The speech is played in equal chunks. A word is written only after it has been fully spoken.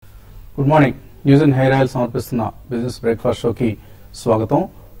Good morning. News and hair oil సమర్పిస్తున్న business breakfast షోకి స్వాగతం.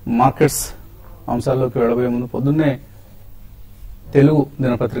 మార్కెట్స్ అంశాల్లోకి వెళ్ళబోయే ముందు పొద్దున్నే తెలుగు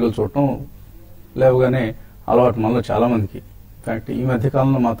దినపత్రికలు చూడటం లేవగానే అలవాటు మనలో చాలా మందికి. ఇన్ఫాక్ట్ ఈ మధ్య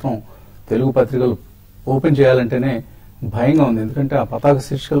కాలంలో మాత్రం తెలుగు పత్రికలు ఓపెన్ చేయాలంటేనే భయంగా ఉంది. ఎందుకంటే ఆ పతాక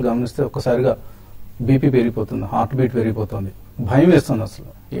శీర్షికలు గమనిస్తే ఒక్కసారిగా బీపీ పెరిగిపోతుంది, హార్ట్ బీట్ పెరిగిపోతుంది, భయం వేస్తుంది. అసలు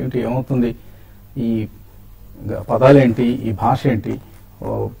ఏమవుతుంది, ఈ పదాలేంటి, ఈ భాష ఏంటి.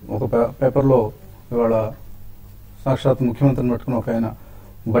 ఒక పేపర్లో ఇవాళ సాక్షాత్ ముఖ్యమంత్రిని పట్టుకుని ఒక ఆయన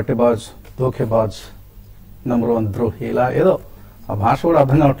బట్టెబాజ్, ధోఖేబాజ్, నంబర్ 1 ద్రోహి, ఇలా ఏదో ఆ భాష కూడా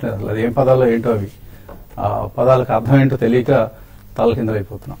అర్థం కావట్లేదు. అసలు అది ఏం పదాలు ఏంటో అవి, ఆ పదాలకు అర్థం ఏంటో తెలియక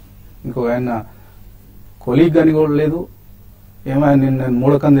తలకిందలైపోతున్నాం. ఇంకొక ఆయన కొలీగ్ అని కూడా లేదు, ఏమైనా నేను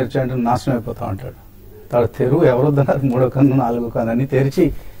 3వ కన్ను తెరిచాయంటే నాశనం అయిపోతా అంటాడు. తాడు తెరువు ఎవరొద్దన్నారు, 3వ కన్ను 4వ కన్ను అని తెరిచి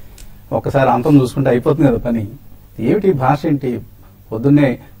ఒక్కసారి అంతం చూసుకుంటే అయిపోతుంది కదా పని. ఏమిటి భాష ఏంటి? పొద్దున్నే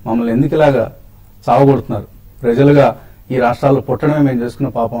మమ్మల్ని ఎందుకు ఇలాగా చావగొడుతున్నారు? ప్రజలుగా ఈ రాష్ట్రాల్లో పుట్టడమే మేము చేసుకున్న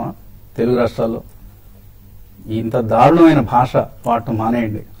పాపమా? తెలుగు రాష్ట్రాల్లో ఇంత దారుణమైన భాష వాడటం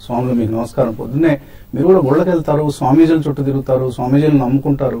మానేయండి. స్వాములు మీకు నమస్కారం. పొద్దున్నే మీరు కూడా గుళ్ళకి వెళ్తారు, స్వామీజీల చుట్టూ తిరుగుతారు, స్వామీజీలను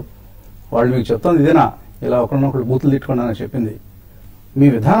నమ్ముకుంటారు. వాళ్ళు మీకు చెప్తాను ఇదేనా, ఇలా ఒకరినొకరు బూతులు తిట్టుకోండి అని చెప్పింది. మీ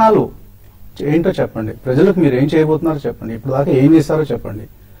విధానాలు ఏంటో చెప్పండి. ప్రజలకు మీరు ఏం చేయబోతున్నారో చెప్పండి. ఇప్పుడు దాకా ఏం చేశారో చెప్పండి.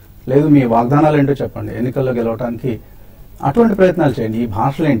 లేదు మీ వాగ్దానాలు ఏంటో చెప్పండి. ఎన్నికల్లో గెలవడానికి అటువంటి ప్రయత్నాలు చేయండి. ఈ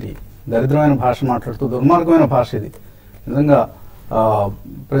భాషలేంటి, దరిద్రమైన భాష మాట్లాడుతూ దుర్మార్గమైన భాష ఇది. నిజంగా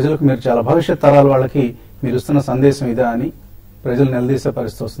ప్రజలకు మీరు చాలా భవిష్యత్ తరాల వాళ్ళకి మీరు ఇస్తున్న సందేశం ఇదా అని ప్రజలు నిలదీసే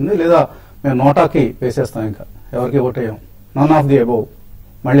పరిస్థితి వస్తుంది. లేదా మేము నోటాకి వేసేస్తాం, ఇంకా ఎవరికి ఓటేయం, నన్ ఆఫ్ ది అబోవ్,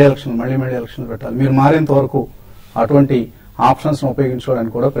 మళ్ళీ ఎలక్షన్ పెట్టాలి. మీరు మారేంత వరకు అటువంటి ఆప్షన్స్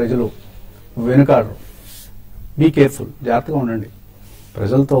ఉపయోగించుకోవడానికి కూడా ప్రజలు వెనుకాడరు. బీ కేర్ఫుల్, జాగ్రత్తగా ఉండండి.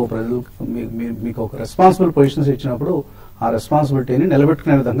 ప్రజలకు మీకు ఒక రెస్పాన్సిబుల్ పొజిషన్స్ ఇచ్చినప్పుడు ఆ రెస్పాన్సిబిలిటీని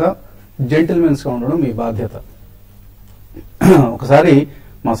నిలబెట్టుకునే విధంగా జెంటిల్మెన్స్ గా ఉండడం మీ బాధ్యత. ఒకసారి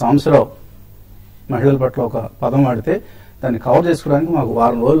మా సాంబశివరావు మహిళల పట్ల ఒక పదం వాడితే దాన్ని కవర్ చేసుకోవడానికి మాకు 1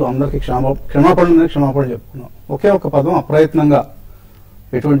 వారం రోజులు అందరికీ క్షమాపణ చెప్పుకున్నాం. ఒకే ఒక పదం అప్రయత్నంగా,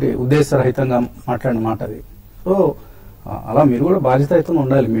 ఎటువంటి ఉద్దేశరహితంగా మాట్లాడిన మాట అది. సో అలా మీరు కూడా బాధ్యతయుతంగా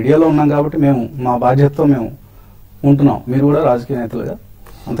ఉండాలి. మీడియాలో ఉన్నాం కాబట్టి మేము మా బాధ్యతతో మేము ఉంటున్నాం. మీరు కూడా రాజకీయ నేతలుగా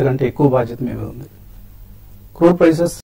అంతకంటే ఎక్కువ బాధ్యత మీద ఉంది. Crude prices